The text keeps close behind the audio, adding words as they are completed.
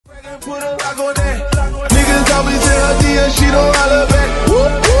put a lock on that. Niggas always in her DM, she don't holler back.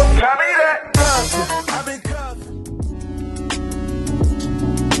 Whoop, whoop. Tell me that. I've been cuffed.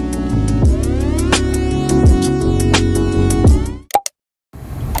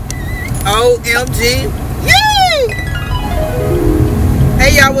 OMG. Yay!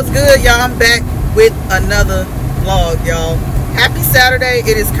 Hey y'all, what's good? Y'all, I'm back with another vlog, y'all. Happy Saturday.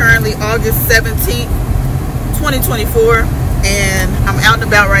 It is currently August 17th, 2024. And I'm out and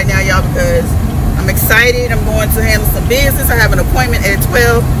about right now, y'all, because I'm excited. I'm going to handle some business. I have an appointment at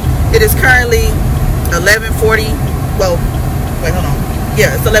 12. It is currently 11:40. Well, wait, hold on.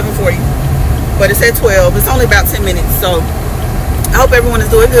 Yeah, it's 11:40. But it's at 12. It's only about 10 minutes. So I hope everyone is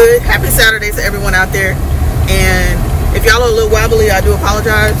doing good. Happy Saturday to everyone out there. And if y'all are a little wobbly, I do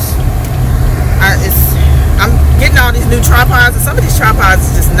apologize. I'm getting all these new tripods, and some of these tripods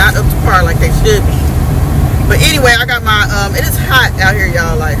is just not up to par like they should be. But anyway, I got my, it is hot out here,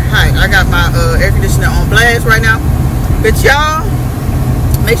 y'all, like hot. I got my air conditioner on blast right now. But y'all,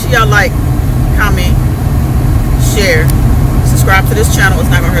 make sure y'all like, comment, share, subscribe to this channel.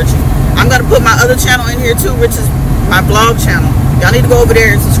 It's not gonna hurt you. I'm gonna put my other channel in here too, which is my vlog channel. Y'all need to go over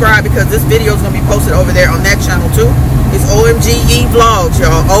there and subscribe, because this video is gonna be posted over there on that channel too. It's OMGE Vlogs,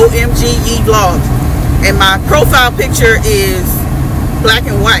 y'all. OMGE Vlogs. And my profile picture is black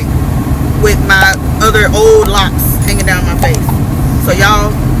and white, with my other old locks hanging down my face. So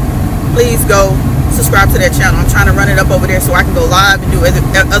y'all, please go subscribe to that channel. I'm trying to run it up over there so I can go live and do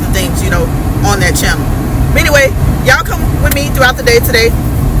other things, you know, on that channel. But anyway, y'all come with me throughout the day today.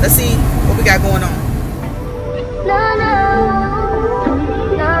 Let's see what we got going on.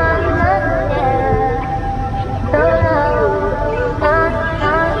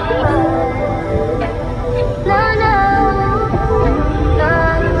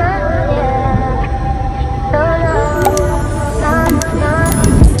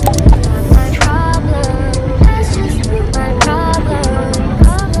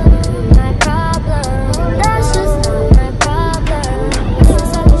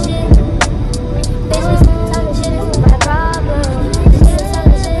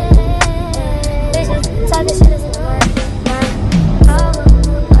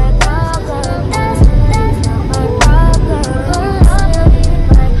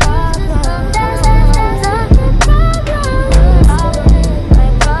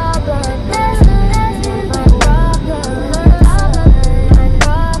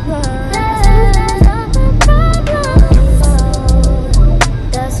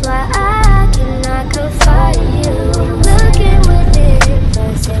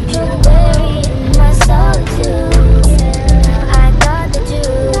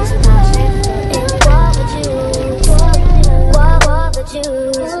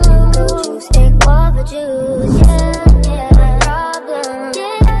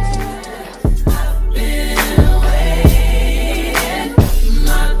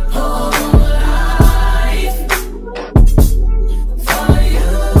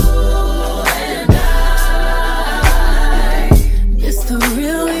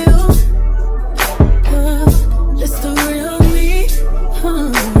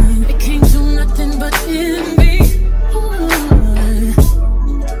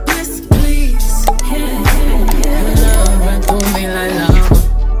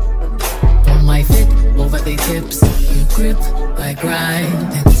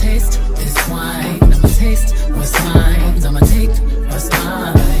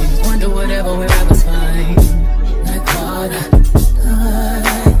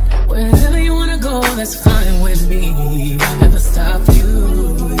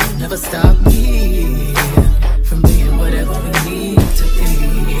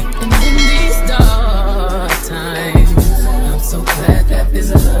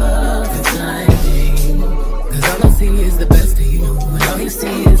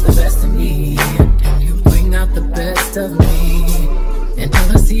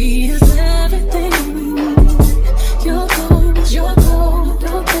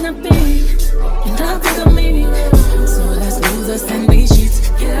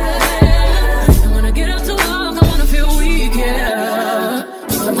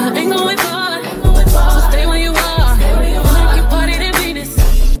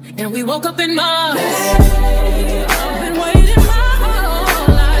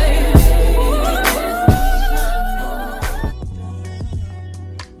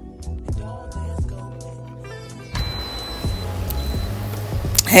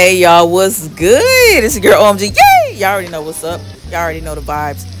 Hey y'all, what's good? It's your girl OMG. Yay! Y'all already know what's up. Y'all already know the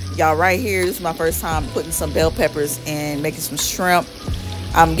vibes. Y'all right here, this is my first time putting some bell peppers and making some shrimp.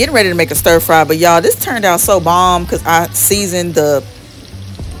 I'm getting ready to make a stir fry, but y'all, this turned out so bomb because I seasoned the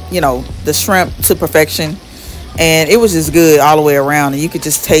you know, the shrimp to perfection. And it was just good all the way around, and you could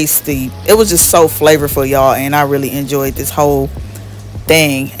just taste it was just so flavorful, y'all, and I really enjoyed this whole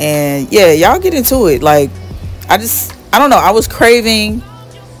thing. And yeah, y'all get into it. Like, I don't know, I was craving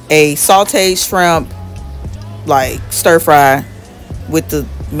a sauteed shrimp, like stir fry with the,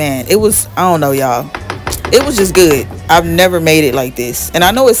 man, it was, I don't know, y'all, it was just good. I've never made it like this, and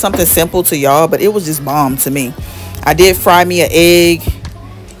I know it's something simple to y'all, but it was just bomb to me. I did fry me an egg,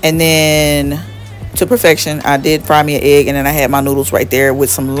 and then to perfection, I did fry me an egg, and then I had my noodles right there with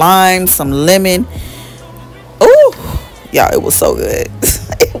some lime, some lemon. Oh, y'all, it was so good.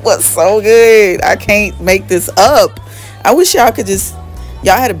 It was so good. I can't make this up. I wish y'all could just,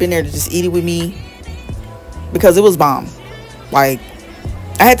 y'all had been there to just eat it with me, because it was bomb. Like,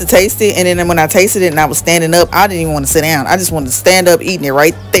 I had to taste it, and then when I tasted it and I was standing up, I didn't even want to sit down. I just wanted to stand up eating it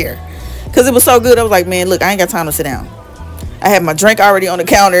right there, because it was so good. I was like, man, look, I ain't got time to sit down. I had my drink already on the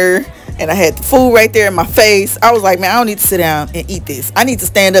counter, and I had the food right there in my face. I was like, man, I don't need to sit down and eat this. I need to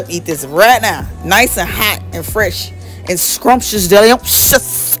stand up, eat this right now. Nice and hot and fresh and scrumptious,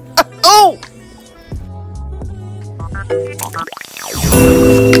 delicious. Oh!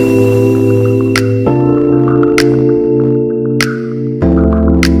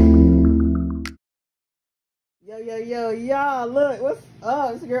 Yo, y'all, look, what's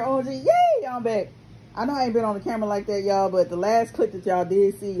up? It's your girl OG. Yay, I'm back. I know I ain't been on the camera like that, y'all, but the last clip that y'all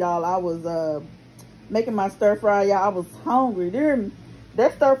did see, y'all, I was making my stir fry, y'all. I was hungry.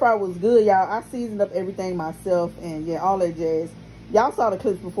 That stir fry was good, y'all. I seasoned up everything myself, and yeah, all that jazz. Y'all saw the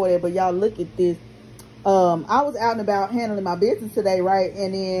clips before that, but y'all look at this. I was out and about handling my business today, right?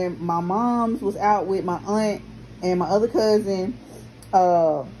 And then my mom's was out with my aunt and my other cousin.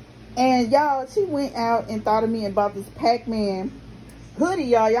 And y'all, she went out and thought of me and bought this Pac-Man hoodie,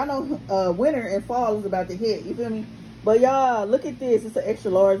 y'all. Y'all know winter and fall is about to hit, you feel me? But y'all, look at this. It's an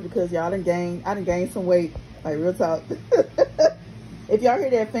extra large because y'all I done gained some weight, like real talk. If y'all hear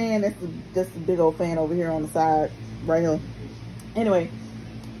that fan, that's the big old fan over here on the side right here. Anyway,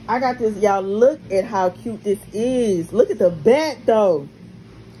 I got this, y'all. Look at how cute this is. Look at the back though.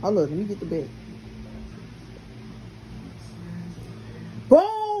 Oh look, let me get the back.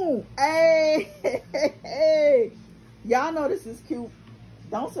 Boom. Hey, hey. Y'all know this is cute.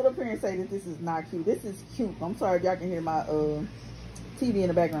 Don't sit up here and say that this is not cute. This is cute. I'm sorry if y'all can hear my TV in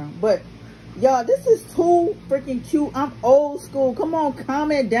the background. But y'all, this is too freaking cute. I'm old school. Come on,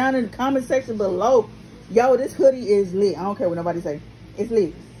 comment down in the comment section below. Yo, this hoodie is lit. I don't care what nobody say. It's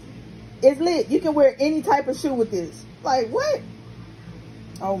lit. It's lit. You can wear any type of shoe with this. Like, what?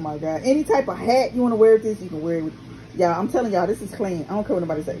 Oh my God. Any type of hat you want to wear with this, you can wear it with. Y'all, I'm telling y'all, this is clean. I don't care what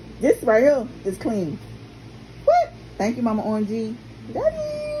nobody say. This right here is clean. What? Thank you, Mama OMG. Love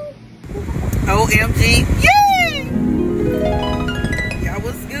you. OMG. Yay! Y'all,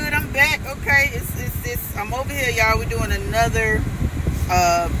 what's good? I'm back. Okay, I'm over here, y'all. We're doing another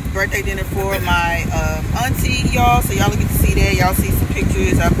birthday dinner for my auntie, y'all. So y'all will get to see that. Y'all see some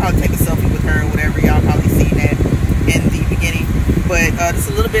pictures. I'll probably take a selfie with her or whatever. Y'all probably seen that in the beginning. But just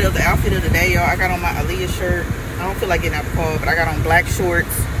a little bit of the outfit of the day, y'all. I got on my Aaliyah shirt. I don't feel like getting out the car, but I got on black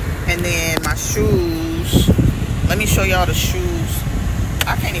shorts, and then my shoes. Let me show y'all the shoes.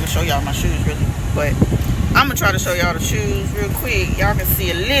 I can't even show y'all my shoes really, but I'm gonna try to show y'all the shoes real quick. Y'all can see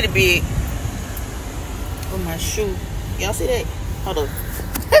a little bit of my shoe. Y'all see that? Hold on.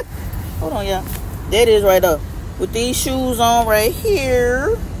 Hold on, y'all. That is right up with these shoes on right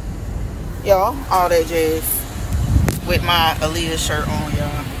here, y'all. All that jazz with my Aaliyah shirt on,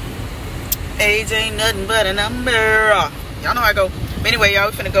 y'all. Age ain't nothing but a number. Y'all know how I go. But anyway, y'all,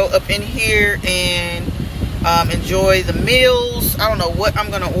 we finna go up in here and enjoy the meals. I don't know what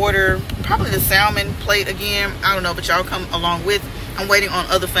I'm gonna order. Probably the salmon plate again. I don't know, but y'all come along with. I'm waiting on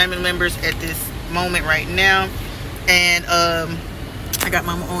other family members at this moment right now. And I got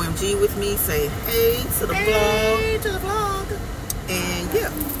Mama OMG with me. Say hey to the vlog. Hey to the vlog. And yeah,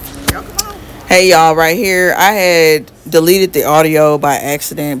 y'all come on. Hey y'all, right here, I had deleted the audio by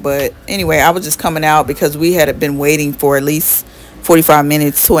accident, but anyway, I was just coming out because we had been waiting for at least 45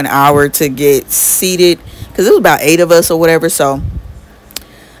 minutes to an hour to get seated, because it was about 8 of us or whatever. So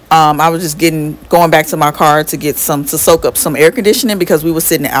I was just going back to my car to soak up some air conditioning, because we were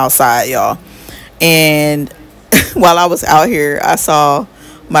sitting outside, y'all. And while I was out here, I saw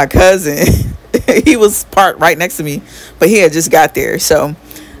my cousin. He was parked right next to me, but he had just got there. So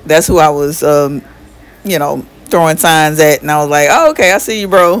that's who I was, you know, throwing signs at. And I was like, oh, okay, I see you,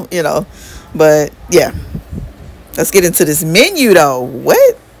 bro, you know. But, yeah. Let's get into this menu, though.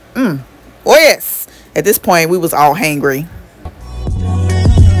 What? Oh, yes. At this point, we was all hangry.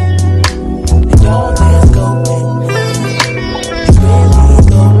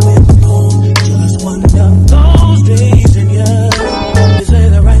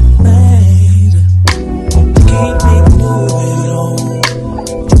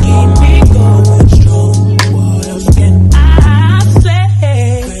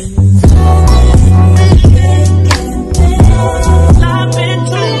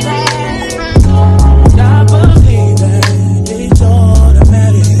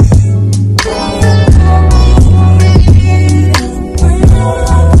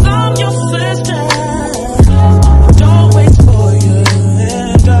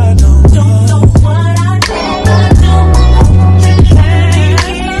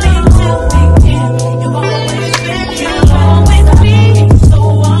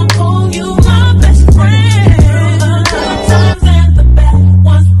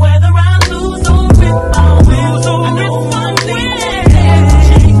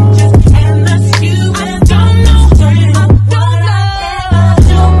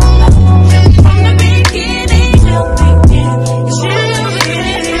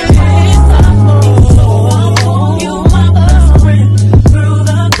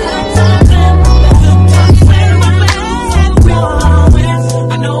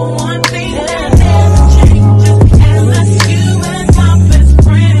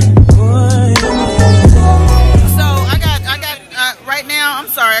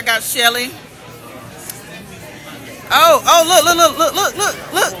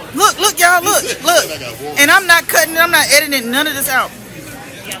 And I'm not cutting, I'm not editing none of this out.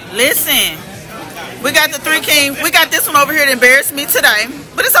 Listen, we got the Three King. We got this one over here that embarrassed me today.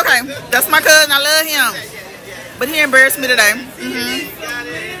 But it's okay. That's my cousin. I love him. But he embarrassed me today.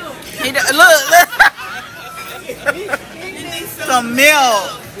 He look. Some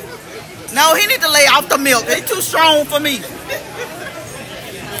milk. No, he need to lay off the milk. It's too strong for me.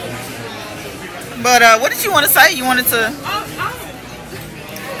 But what did you want to say? You wanted to...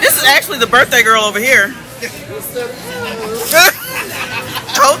 This is actually the birthday girl over here.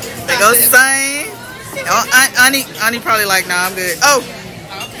 Oh, they go sing. Oh, Auntie probably like, nah, I'm good. Oh.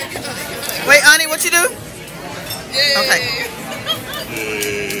 Wait, Auntie, what you do? Okay.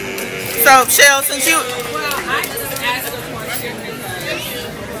 So, Shell, since you... Well, I just asked a question because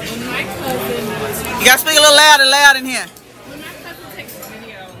when my cousin... You gotta speak a little loud in here. When my cousin takes a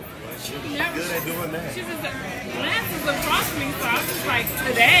video, she never... She was glances across me, so I was just like,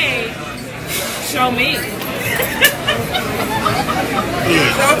 today, show me.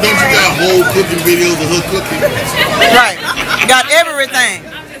 Don't you got whole cooking videos of her cooking? Right. Got everything.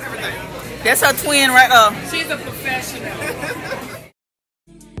 That's her twin right up. She's a professional.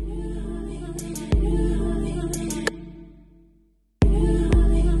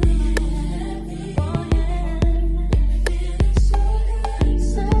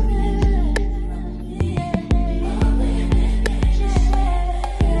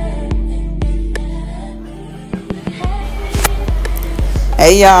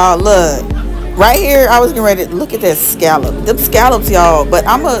 Hey y'all, look. Right here, I was getting ready to look at that scallop. Them scallops, y'all. But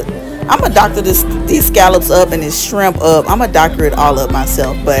I'm a doctor these scallops up and this shrimp up. I'm a doctor it all up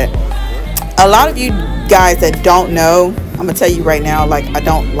myself. But a lot of you guys that don't know, I'm gonna tell you right now, like, I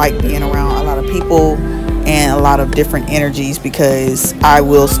don't like being around a lot of people and a lot of different energies, because I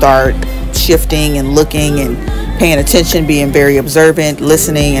will start shifting and looking and paying attention, being very observant,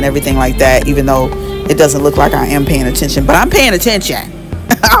 listening and everything like that, even though it doesn't look like I am paying attention. But I'm paying attention.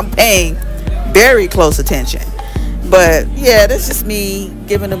 I'm paying very close attention. But yeah, that's just me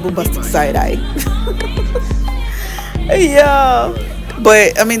giving a bombastic side eye. Yeah.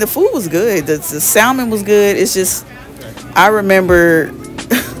 But I mean, the food was good. The salmon was good. It's just, I remember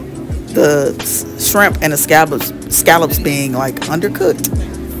the shrimp and the scallops being like undercooked.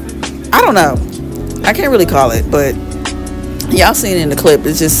 I don't know. I can't really call it, but y'all seen it in the clip.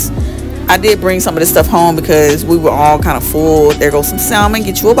 It's just, I did bring some of this stuff home because we were all kind of full. There goes some salmon.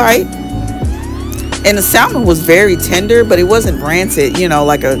 Get you a bite. And the salmon was very tender, but it wasn't rancid, you know,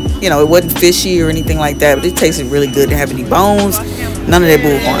 like it wasn't fishy or anything like that. But it tasted really good. Didn't have any bones. None of that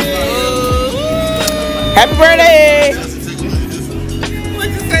bullhorn. Happy birthday!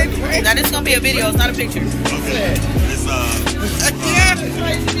 Now this is gonna be a video. It's not a picture. Okay. It's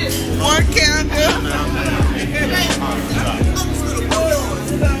One candle.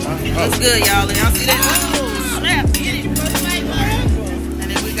 Looks good, y'all. Y'all see that? Oh, snap. And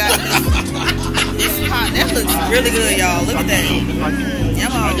then we got this hot. That looks really good, y'all. Look at that.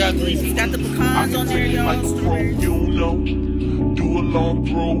 He's got the pecans on there, y'all. Do a long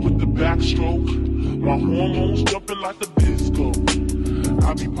throw with the backstroke. My hormones jumping like a disco.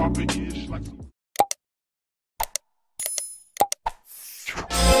 I be popping ish like